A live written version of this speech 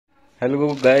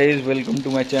Hello guys, welcome to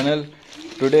my channel.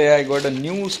 Today I got a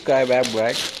new Skybags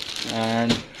bag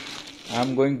and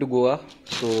I'm going to Goa.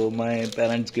 So my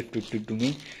parents gifted it to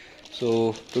me.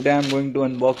 So today I'm going to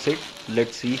unbox it.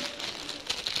 Let's see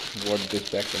what this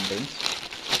bag contains.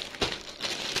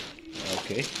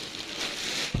 Okay.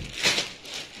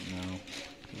 Now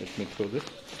let me throw this.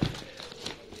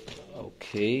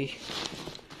 Okay.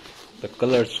 The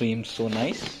color seems so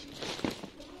nice.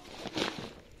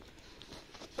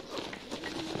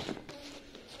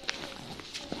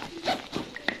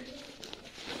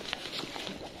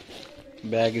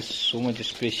 Bag is so much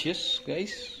spacious,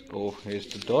 guys. Oh, here's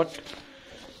the dot,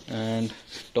 and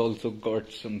it also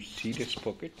got some serious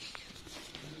pockets.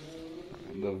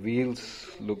 The wheels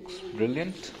looks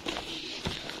brilliant.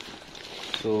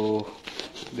 So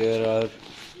there are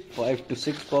 5 to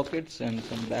 6 pockets and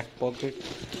some back pocket.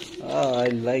 I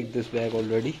like this bag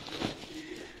already,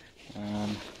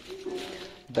 and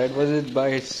that was it,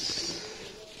 guys.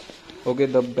 Okay,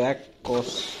 the bag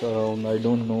costs around, I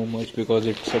don't know much because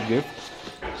it's a gift.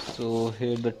 So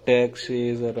here the tag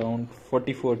says around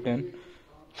 44.10.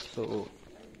 So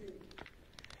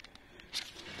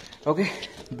okay,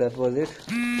 that was it.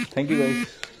 Thank you guys.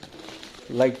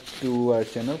 Like to our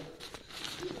channel.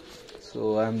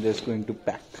 So I'm just going to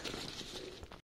pack.